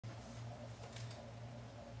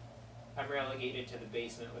I'm relegated to the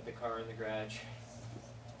basement with the car in the garage.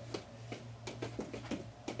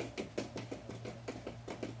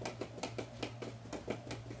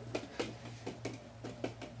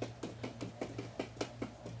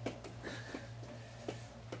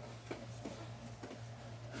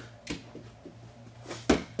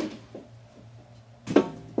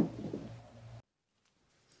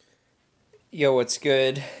 Yo, what's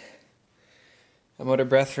good? I'm out of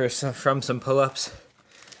breath from some pull-ups.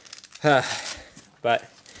 But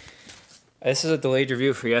this is a delayed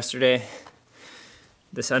review for yesterday.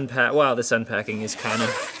 This unpacking is kind of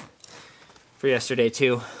for yesterday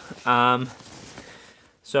too.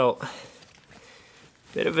 So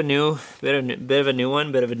bit of a new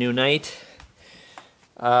night.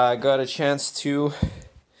 Got a chance to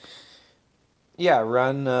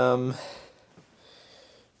run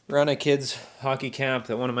a kids hockey camp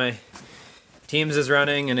that one of my teams is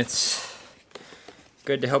running, and it's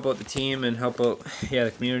good to help out the team and help out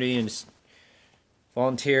the community and just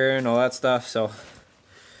volunteer and all that stuff. So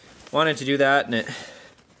wanted to do that, and it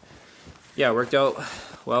worked out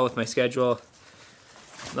well with my schedule.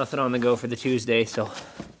 Nothing on the go for the Tuesday, so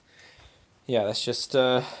that's just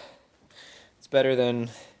it's better than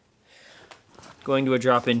going to a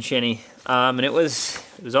drop-in shinny. And it was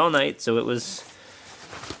all night, so it was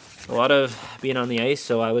a lot of being on the ice,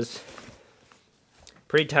 so I was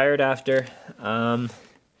pretty tired after.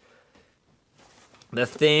 The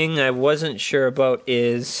thing I wasn't sure about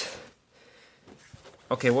is,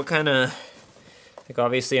 okay, what kind of, like,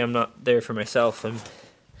 obviously I'm not there for myself, I'm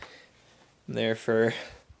there for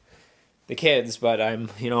the kids, but I'm,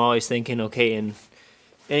 always thinking, okay, in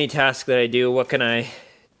any task that I do, what can I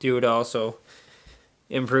do to also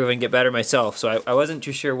improve and get better myself? So I wasn't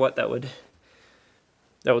too sure what that would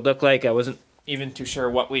look like. I wasn't even too sure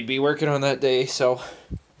what we'd be working on that day, so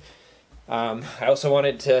I also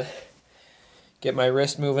wanted to get my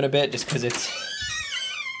wrist moving a bit, just because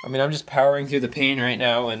I'm just powering through the pain right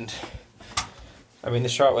now, and the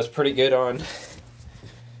shot was pretty good on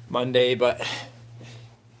Monday, but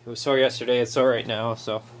it was sore yesterday, it's sore right now,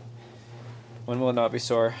 so when will it not be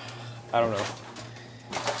sore? I don't know.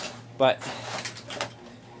 But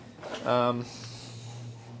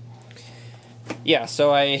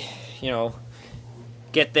so I,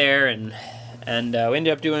 get there and we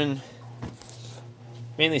ended up doing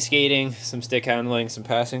mainly skating, some stick handling, some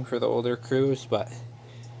passing for the older crews, but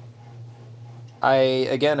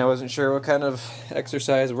I wasn't sure what kind of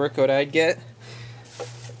exercise workout I'd get,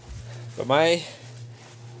 but my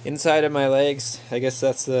inside of my legs, I guess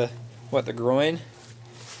that's the groin.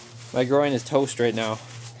 My groin is toast right now,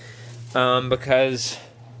 because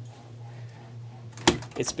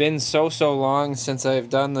it's been so long since I've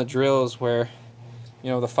done the drills where,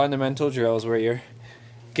 the fundamental drills where you're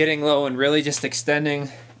getting low and really just extending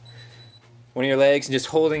one of your legs and just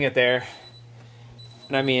holding it there.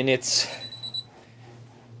 And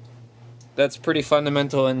that's pretty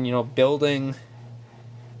fundamental in, building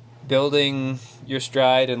your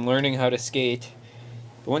stride and learning how to skate.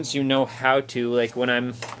 But once you know how to, like when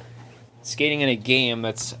I'm skating in a game,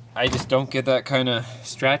 I just don't get that kind of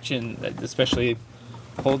stretch, and especially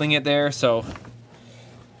holding it there. So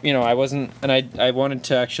I wasn't, and I wanted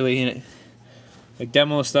to actually like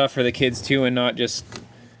demo stuff for the kids too, and not just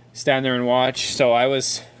stand there and watch. So I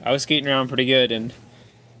was skating around pretty good, and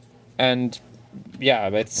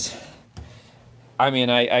it's,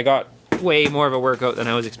 I got way more of a workout than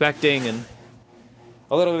I was expecting, and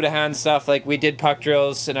a little bit of hand stuff, like we did puck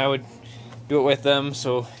drills and I would do it with them,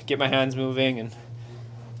 so get my hands moving and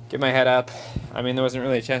get my head up. There wasn't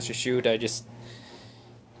really a chance to shoot. I just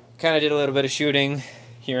kind of did a little bit of shooting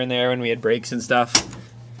here and there when we had breaks and stuff,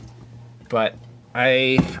 but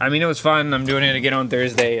it was fun. I'm doing it again on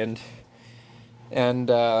Thursday, and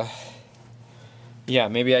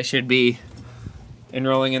maybe I should be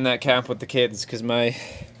enrolling in that camp with the kids, because my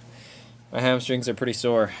hamstrings are pretty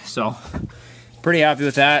sore. So pretty happy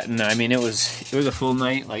with that. And it was a full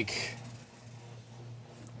night, like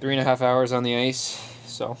 3.5 hours on the ice.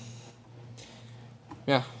 So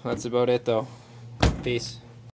yeah, that's about it though. Peace.